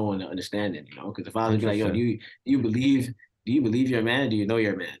deal with knowing and understanding. Because if I was to be like, yo, interesting. do you believe you're a man? Do you know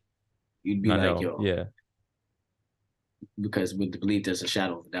you're a man? You'd be I like, know. yo, Yeah. because with the belief, there's a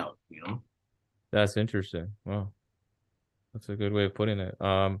shadow of doubt. That's interesting. Wow. That's a good way of putting it.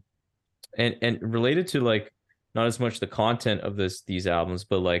 And related to like not as much the content of these albums,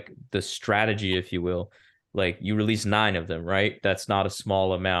 but like the strategy, if you will. Like, you released 9 of them, right? That's not a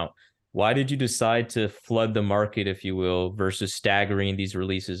small amount. Why did you decide to flood the market, if you will, versus staggering these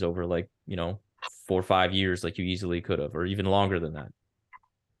releases over like, 4 or 5 years, like you easily could have, or even longer than that?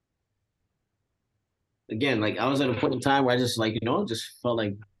 Again, like I was at a point in time where I just like, just felt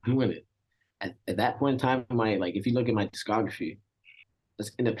like doing it. At that point in time, my like if you look at my discography,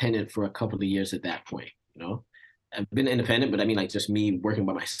 it's independent for a couple of years at that point. I've been independent, but I mean like just me working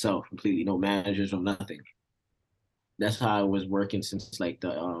by myself completely, no managers or nothing. That's how I was working since like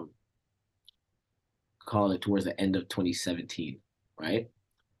the call it towards the end of 2017, right?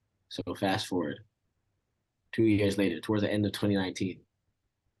 So fast forward 2 years later, towards the end of 2019,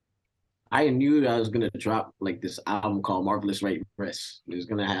 I knew I was gonna drop like this album called Marvelous Right Rest. It was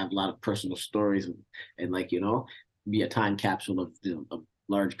gonna have a lot of personal stories and like be a time capsule of a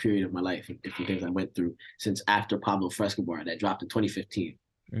large period of my life and different things I went through since after Pablo Fresco that dropped in 2015.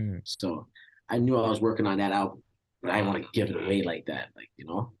 Mm. So I knew I was working on that album, but I didn't want to give it away like that, like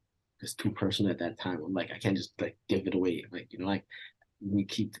it's too personal at that time. I'm like I can't just like give it away, like like we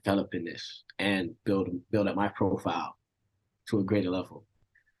keep developing this and build up my profile to a greater level.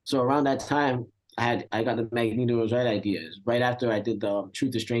 So around that time, I got the Magneto's right ideas right after I did the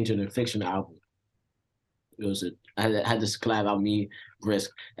Truth is Stranger Than Fiction album. It was I had this collab on me,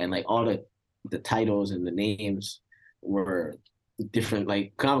 Brisk, and like all the titles and the names were different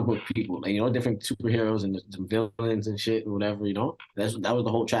like comic book people, like different superheroes and some villains and shit and whatever. That was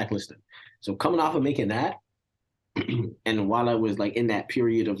the whole track listing. So coming off of making that, and while I was like in that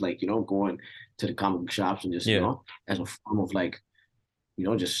period of like going to the comic book shops and just as a form of like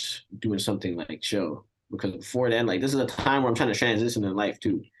just doing something like chill. Because before then, like this is a time where I'm trying to transition in life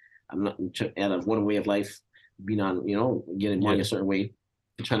too. I'm not at a one way of life, being on, getting money a certain way,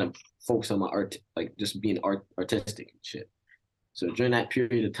 trying to focus on my art, like just being artistic and shit. So during that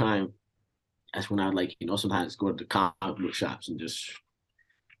period of time, that's when I like, sometimes go to the comic book shops and just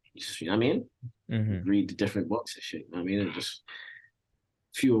you know what I mean? Read the different books and shit. You know what I mean? And just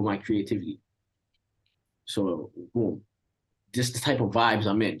fuel my creativity. So boom, just the type of vibes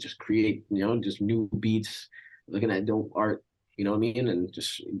I'm in. Just create, just new beats, looking at dope art, you know what I mean? And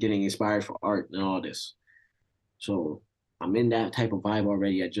just getting inspired for art and all this. So I'm in that type of vibe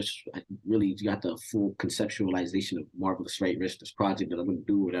already. I really got the full conceptualization of Marvelous Right Wrist, this project that I'm gonna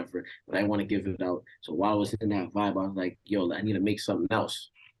do, whatever, but I want to give it out. So while I was in that vibe, I was like, yo, I need to make something else.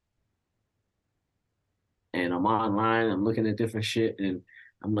 And I'm online, I'm looking at different shit, and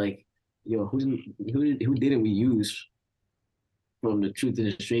I'm like, yo, who didn't we use from the Truth and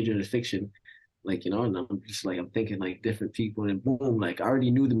the Stranger and the Fiction? Like, and I'm just like, I'm thinking like different people, and boom, like I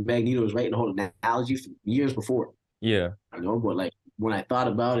already knew the Magneto was writing the whole analogy for years before. Yeah. But like when I thought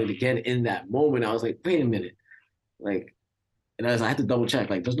about it again in that moment, I was like, wait a minute. Like, and I had to double check,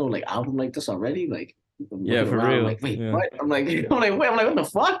 like, there's no like album like this already? Like, I'm Yeah, looking for around, I'm real. like, wait, Yeah. what? I'm like, wait, I'm like, what the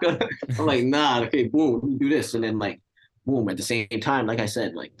fuck? I'm like, nah, okay, boom, let me do this. And then like, boom, at the same time, like I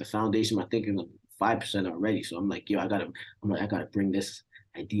said, like the foundation, I think is like 5% already. So I'm like, yo, I gotta bring this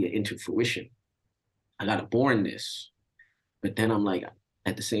idea into fruition. I gotta born this. But then I'm like,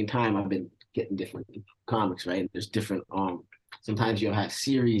 at the same time, I've been getting different comics, right? There's different sometimes you'll have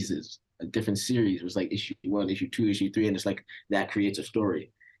series, a different series. It was like issue 1, issue 2, issue 3, and it's like that creates a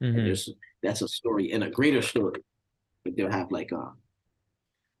story. And that's a story in a greater story. But they'll have like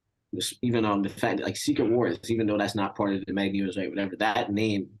even the fact that like Secret Wars, even though that's not part of the Magneto's, right, whatever, that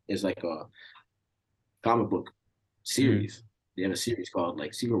name is like a comic book series. They have a series called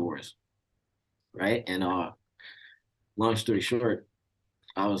like Secret Wars, right? And long story short,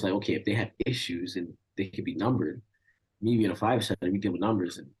 I was like, okay, if they have issues and they could be numbered, me being a 5-7, we deal with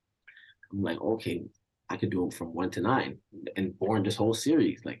numbers, and I'm like, okay, I could do it from 1 to 9 and born this whole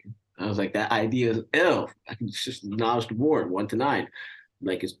series. Like, I was like, that idea is ill. I can just acknowledge the board 1 to 9.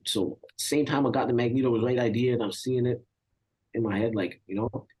 Like, so same time I got the Magneto was right idea, and I'm seeing it in my head, like,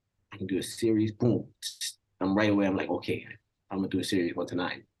 I can do a series. Boom, I'm right away. I'm like, okay, I'm gonna do a series 1 to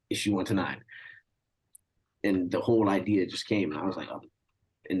 9, issue 1 to 9, and the whole idea just came, and I was like, oh.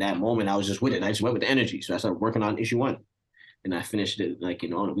 In that moment, I was just with it. I just went with the energy. So I started working on issue 1, and I finished it like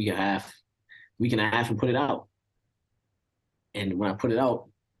in a week and a half, and put it out. And when I put it out,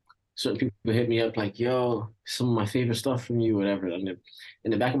 certain people hit me up like, "Yo, some of my favorite stuff from you, whatever." And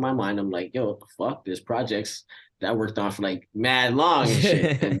in the back of my mind, I'm like, "Yo, what the fuck? There's projects that I worked on for like mad long and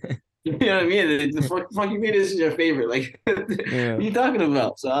shit." And you know what I mean? The fuck you mean this is your favorite? Like, what are you talking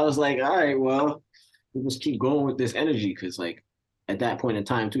about? So I was like, all right, well, we'll just keep going with this energy, because like at that point in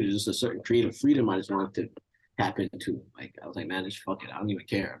time too, there's just a certain creative freedom I just wanted to tap into. Like I was like, man, just fuck it. I don't even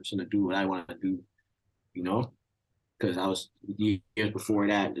care. I'm just gonna do what I want to do, you know? Because I was years before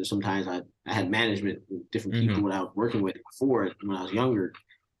that. Sometimes I had management with different people that I was working with before when I was younger,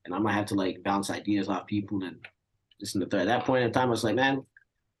 and I might have to like bounce ideas off people and this and the third. At that point in time, I was like, man,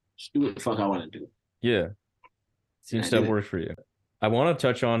 just do what the fuck I want to do. Yeah. Seems to have worked for you. I want to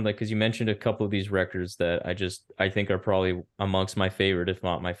touch on, like, because you mentioned a couple of these records that I think are probably amongst my favorite, if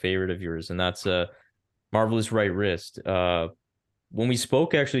not my favorite of yours, and that's Marvelous Right Wrist. When we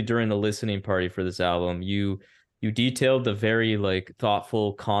spoke actually during the listening party for this album, you detailed the very like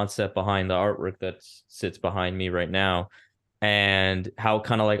thoughtful concept behind the artwork that sits behind me right now, and how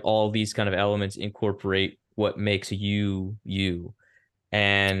kind of like all these kind of elements incorporate what makes you you.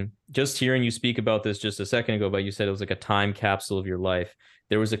 And just hearing you speak about this just a second ago, but you said it was like a time capsule of your life.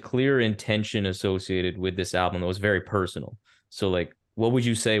 There was a clear intention associated with this album that was very personal. So, like, what would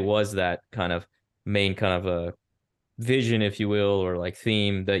you say was that kind of main kind of a vision, if you will, or like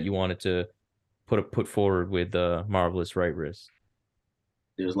theme that you wanted to put forward with Marvelous Right Wrist?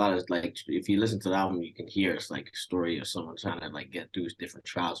 There's a lot of like, if you listen to the album, you can hear it's like a story of someone trying to like get through different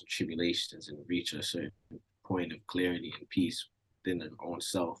trials and tribulations and reach a certain point of clarity and peace within their own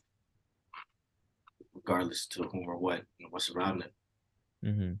self, regardless to whom or what, what's around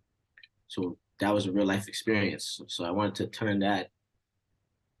them. So that was a real life experience. So I wanted to turn that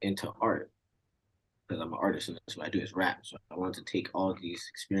into art because I'm an artist and that's what I do is rap. So I wanted to take all these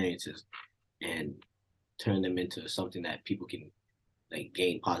experiences and turn them into something that people can like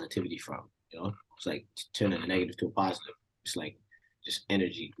gain positivity from. You know, it's like turning a negative to a positive. It's like just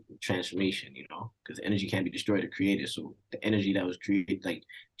energy transformation. You know, because energy can't be destroyed or created. So the energy that was created, like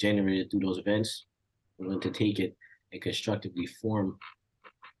generated through those events, we want to take it and constructively form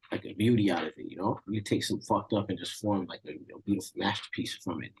like a beauty out of it, you know? You take some fucked up and just form like a beautiful masterpiece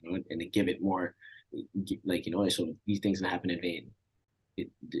from it, you know, and then give it more like, you know, so these things that happen in vain.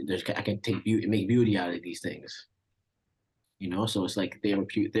 I can take beauty, make beauty out of these things, you know? So it's like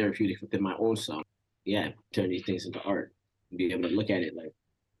therapeutic within my own self. Yeah, turn these things into art and be able to look at it like,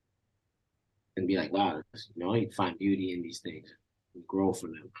 and be like, wow, you know, you find beauty in these things and grow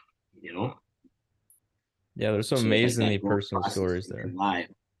from them, you know? Yeah, there's some So it's like amazingly that growth personal process stories is there. alive.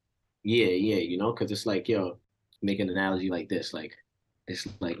 Yeah, yeah, you know, because it's like, yo, make an analogy like this, like it's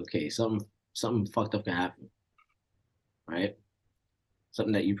like, okay, something fucked up can happen, right?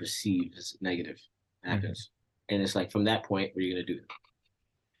 Something that you perceive as negative Hmm. happens, and it's like from that point, what are you gonna do?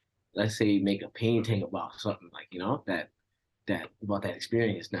 Let's say make a painting about something like, you know, that about that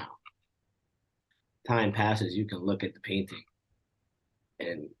experience. Now, time passes, you can look at the painting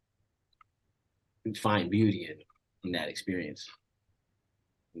and find beauty in that experience,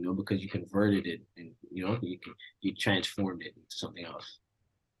 you know, because you converted it and you know you transformed it into something else.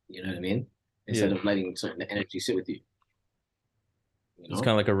 You know what I mean? Instead Yeah, of letting certain energy sit with you, you it's know? kind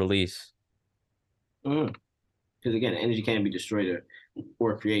of like a release. Because again, energy can't be destroyed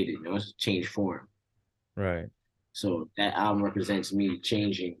or created, you know, it's a changed form. Right. So that album represents me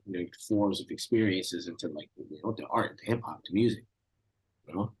changing, you know, forms of experiences into like, you know, the art, the hip hop, the music,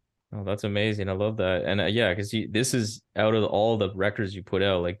 you know? Oh, that's amazing. I love that. And yeah, because this is out of all the records you put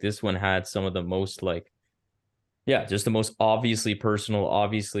out, like this one had some of the most like, yeah, just the most obviously personal,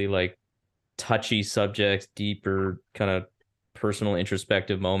 obviously like touchy subjects, deeper kind of personal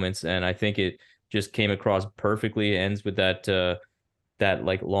introspective moments. And I think it just came across perfectly. It ends with that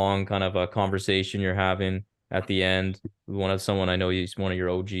like long kind of a conversation you're having at the end. One of someone I know he's one of your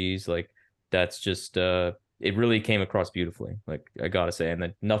OGs. Like that's just it really came across beautifully. Like I gotta say, and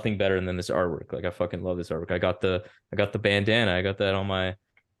then nothing better than this artwork. Like I fucking love this artwork. I got the bandana. I got that on my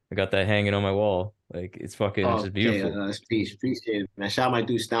I got that hanging on my wall. Like it's Oh, just okay, beautiful. that's peace. Appreciate it, man. Shout out my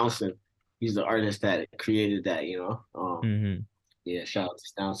dude Stounson. He's the artist that created that, you know? Hmm. Yeah, shout out to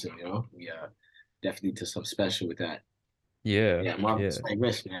Stounson, you know? We definitely did something special with that. Yeah, Yeah, Marvel yeah. like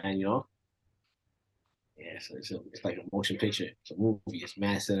risk, man, you know? Yeah, so it's like a motion picture. It's a movie. It's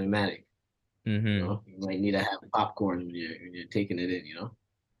mad cinematic. You Hmm. know, you might need to have popcorn when you're taking it in. You know.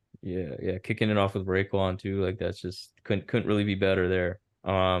 Yeah, yeah. Kicking it off with Raekwon too. Like that's just couldn't really be better there.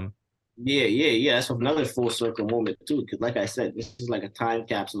 Yeah, yeah, yeah. That's another full circle moment too. Because like I said, this is like a time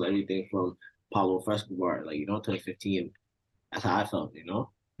capsule. Everything from Pablo Fresco, like you know, 2015. That's how I felt. You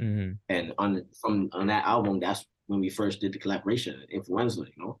know, mhm. and on that album, that's when we first did the collaboration, Influenza.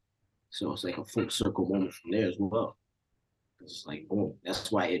 You know, so it's like a full circle moment from there as well. It's like boom.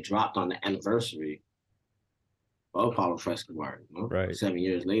 That's why it dropped on the anniversary of Pablo Fresco, you know, Right. 7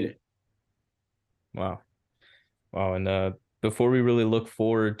 years later. Wow. Wow. And before we really look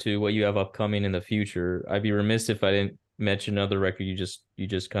forward to what you have upcoming in the future, I'd be remiss if I didn't mention another record you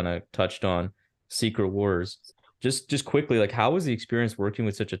just kind of touched on, Secret Wars. Just quickly, like how was the experience working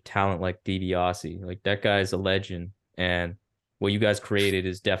with such a talent like DiBiase? Like that guy's a legend, and what you guys created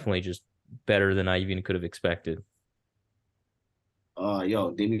is definitely just better than I even could have expected.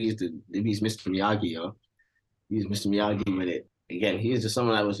 Yo, Dibby's Mr. Miyagi, yo. He's Mr. Miyagi with it. Again, he's just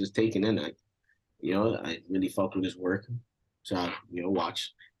someone I was just taking in. You know, I really fuck with his work. So I, you know,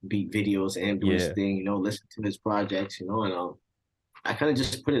 watch beat videos and do his Yeah. thing, you know, listen to his projects, you know, and I kind of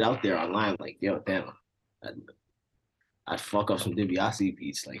just put it out there online, like, yo, damn, I'd, I'd fuck up some DiBiase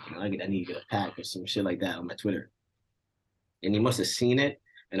beats, like, you know, I need to get a pack or some shit like that on my Twitter. And he must have seen it.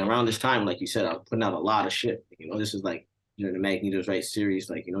 And around this time, like you said, I was putting out a lot of shit. You know, this is like during the Magneto's Right series,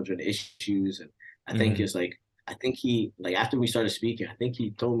 like, you know, during the issues. And I think Hmm. it's like, I think he, like, after we started speaking, I think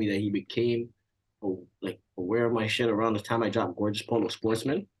he told me that he became, like, aware of my shit around the time I dropped Gorgeous Polo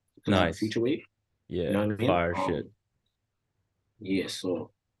Sportsman because I have a Nice. future weight. You Yeah. know what I mean? Fire shit. Yeah,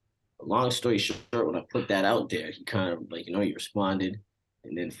 so long story short, when I put that out there, he kind of like, you know, he responded.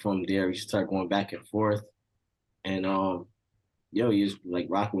 And then from there, we started going back and forth. And yo, he was like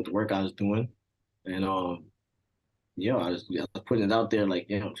rocking with the work I was doing. And yo, I was putting it out there like,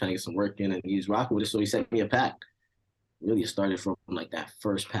 yeah, I'm trying to get some work in, and he was rocking with it. So he sent me a pack. Really, it started from like that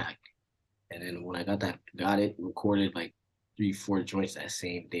first pack, and then when I got it, recorded like 3, 4 joints that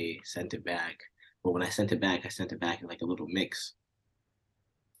same day, sent it back. But when I sent it back in like a little mix,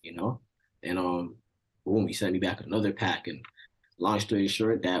 you know, and boom, he sent me back another pack. And long story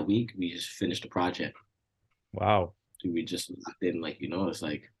short, that week we just finished the project. Wow. We just locked in, like it's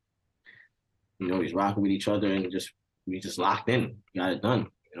like he's rocking with each other, and just we just locked in, got it done,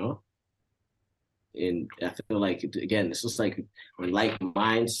 you know. And I feel like again, it's just like when like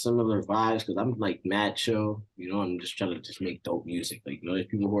minds, similar vibes, because I'm like mad chill, I'm just trying to just make dope music. Like there's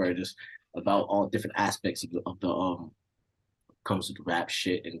people who are just about all different aspects of the comes to the rap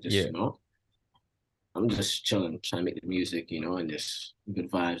shit, and just Yeah. I'm just chilling, trying to make the music, and just good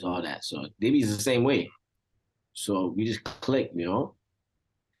vibes, all that. So Dibby's the same way. So we just click,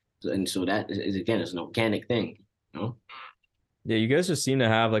 and so that is again, it's an organic thing, you know. Yeah, you guys just seem to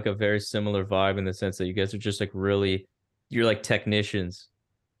have like a very similar vibe in the sense that you guys are just like really, you're like technicians.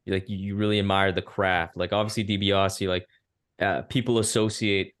 You really admire the craft. Like obviously DiBiase, like people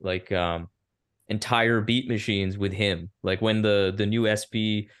associate like entire beat machines with him. Like when the new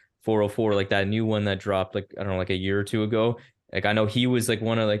SP 404, like that new one that dropped like I don't know, like a year or two ago. Like I know he was like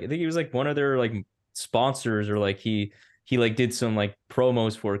one of like I think he was like one of their like sponsors, or like he like did some like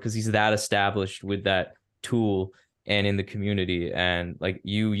promos for it because he's that established with that tool and in the community. And like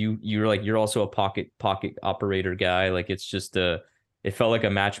you're like you're also a pocket operator guy. Like it's just it felt like a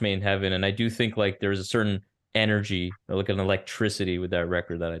match made in heaven. And I do think like there's a certain energy, like an electricity with that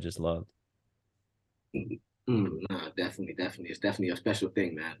record that I just loved. Nah, definitely. It's definitely a special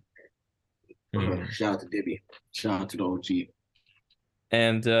thing, man. Mhm. Shout out to Dibby. Shout out to the OG.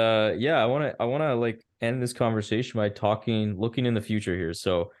 And yeah, I want to like end this conversation by looking in the future here.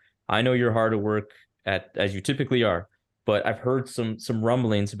 So I know you're hard at work at as you typically are, but I've heard some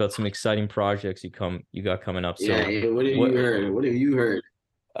rumblings about some exciting projects you got coming up. Yeah, So yeah. What have you what heard? What have you heard?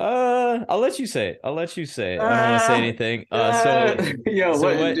 I'll let you say it. I'll let you say it. I don't want to say anything. Yo, So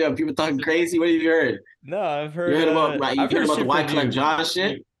what? what Yo, people talking crazy. What have you heard? no, You heard about right? You I've heard heard about the shit from Wyclef you. John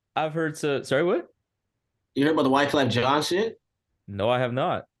shit? I've heard sorry, what? You heard about the Wyclef John shit? No, I have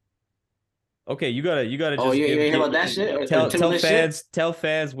not. Okay, you gotta Oh, just you give ain't heard get about that shit or tell Timberland shit?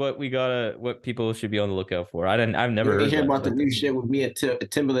 fans what people should be on the lookout for. I've never You ain't heard hear that, about the but new shit with me and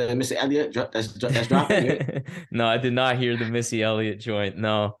Timberland and Missy Elliott that's dropping? You no, I did not hear the Missy Elliott joint.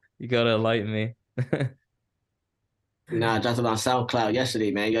 No, you gotta enlighten me. Nah, I dropped it on SoundCloud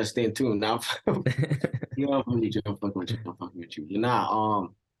yesterday, man. You gotta stay in tune now. I'm with you. I'm fucking with you. I'm fucking with you.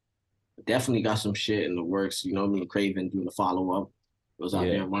 Definitely got some shit in the works. Me and Craven doing the follow up. Was out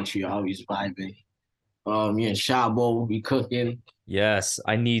there Yeah. in Montreal. He's vibing. Me and Shabo, we cooking. Yes,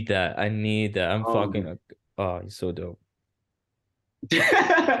 I need that. I need that. I'm Um, fucking oh, he's so dope.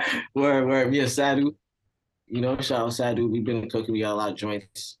 where me and Sadu, shout out Sadu. We've been cooking. We got a lot of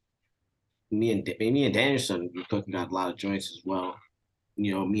joints. Me and Danielson, we cooking. Got a lot of joints as well.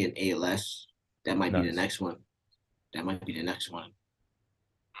 Me and ALS. That might be the Nice. next one. That might be the next one.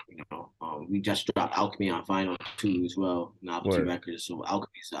 We just dropped Alchemy on vinyl too as well, Novelty Word. Records. So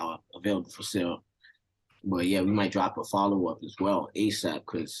Alchemy is available for sale. But yeah, we might drop a follow up as well ASAP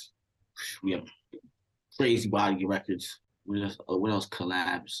because we have crazy body records. What else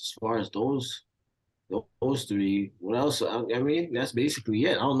collabs? As far as those three, what else? I mean, that's basically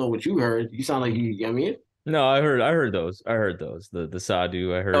it. I don't know what you heard. You sound like I mean, No, I heard those. I heard those. The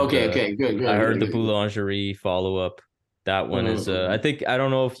Sadu. okay, okay, good, I good, good, heard the good, good. Boulangerie follow up. That one is I Mm-hmm. think I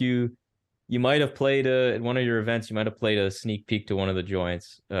don't know if you might have played at one of your events, you might have played a sneak peek to one of the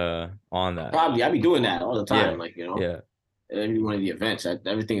joints on that. Probably, I be doing that all the Yeah. time. Like Yeah. every one of the events,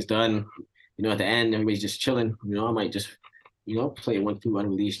 everything's done. At the end, everybody's just chilling. I might just play one, two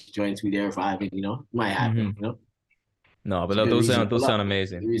unreleased joints. We there vibing. Might happen. Hmm. No, It's but a good reason to those pull up. sound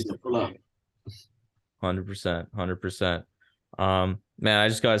It's a amazing. good reason to pull up. 100%. 100%. Man, I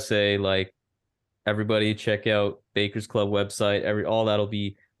just gotta say, like, everybody check out Baker's Club website. All that'll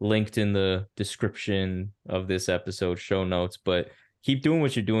be linked in the description of this episode, show notes. But keep doing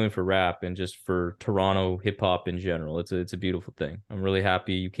what you're doing for rap and just for Toronto hip hop in general. It's a beautiful thing. I'm really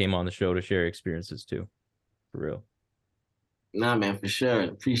happy you came on the show to share experiences too. For real. Nah, man, for sure.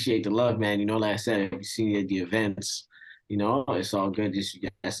 Appreciate the love, man. Like I said, if you see you at the events, it's all good. Just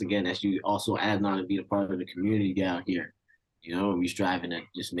that's again, that's you also adding on to be a part of the community down here. We striving to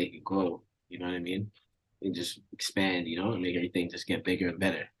just make it grow. You know what I mean? And just expand. And make everything just get bigger and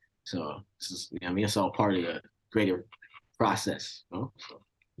better. So this is, it's all part of the greater process. So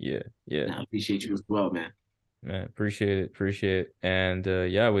Yeah, yeah. I appreciate you as well, man. Man, appreciate it. Appreciate it. And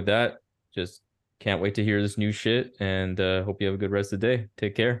yeah, with that, just can't wait to hear this new shit and hope you have a good rest of the day.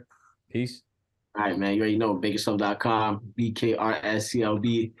 Take care. Peace. All right, man. You already know bakersclub.com,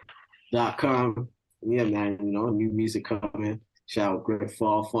 BKRSCLB.com. Yeah, man. New music coming. Shout out Grip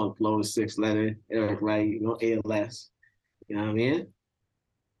Fall, Funk Flow, 6 Letter, Eric Light, ALS. You know what I mean?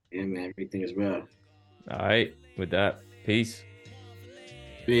 Yeah, man, everything is real. All right, with that, peace.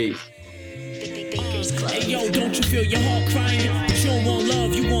 Peace. Hey yo, don't you feel your heart crying? You don't want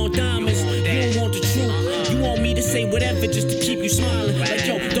love, you want diamonds. You don't want the truth. You want me to say whatever just to keep you smiling. Like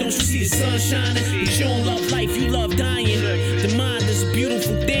yo, don't you see the sun shining? But you don't love life, you love dying. The mind is a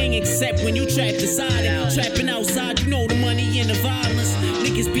beautiful thing, except when you trapped inside it. Trapping outside, you know the money and the violence.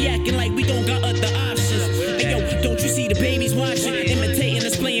 Niggas be acting like we don't got other options. Hey yo, don't you see the babies watching? Imitating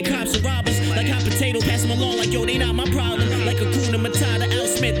us playing cops and robbers. Like hot potato, pass them along like yo, they not my problem. Like a Kuna Matata, Al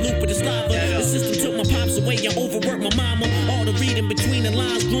Smith, loop with his lava. The system took my pops away, I overworked my mama. All the reading between the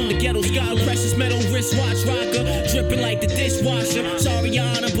lines, groomed the ghetto scholar. Precious metal wristwatch rocker, dripping like the dishwasher. Sorry, Your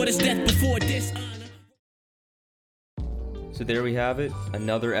Honor, but it's death before dishonor. So there we have it,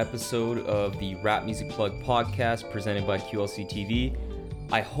 another episode of the Rap Music Plug podcast presented by QLC TV.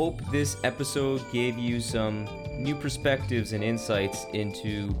 I hope this episode gave you some new perspectives and insights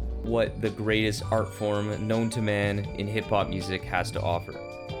into what the greatest art form known to man in hip-hop music has to offer.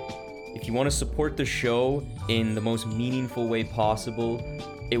 If you want to support the show in the most meaningful way possible,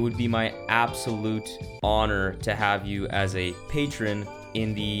 it would be my absolute honor to have you as a patron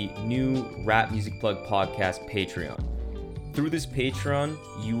in the new Rap Music Plug podcast Patreon. Through this Patreon,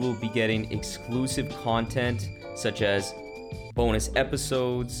 you will be getting exclusive content such as bonus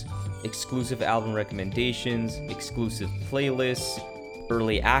episodes, exclusive album recommendations, exclusive playlists,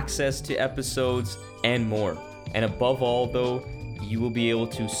 early access to episodes, and more. And above all, though, you will be able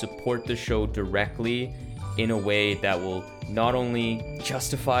to support the show directly in a way that will not only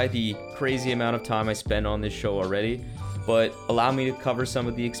justify the crazy amount of time I spend on this show already, but allow me to cover some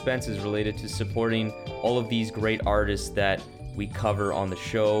of the expenses related to supporting all of these great artists that we cover on the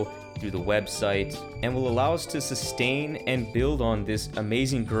show through the website, and will allow us to sustain and build on this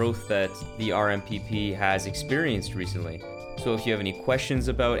amazing growth that the RMPP has experienced recently. So if you have any questions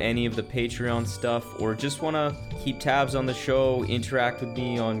about any of the Patreon stuff, or just want to keep tabs on the show, interact with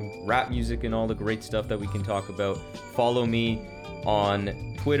me on rap music and all the great stuff that we can talk about, follow me on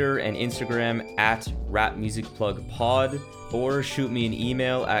Twitter and Instagram at rapmusicplugpod, or shoot me an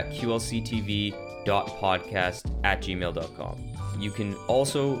email at qlctv.podcast@gmail.com. You can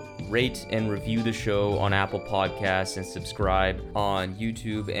also rate and review the show on Apple Podcasts and subscribe on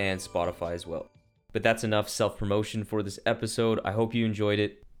YouTube and Spotify as well. But that's enough self-promotion for this episode. I hope you enjoyed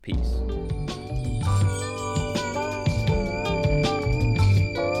it. Peace.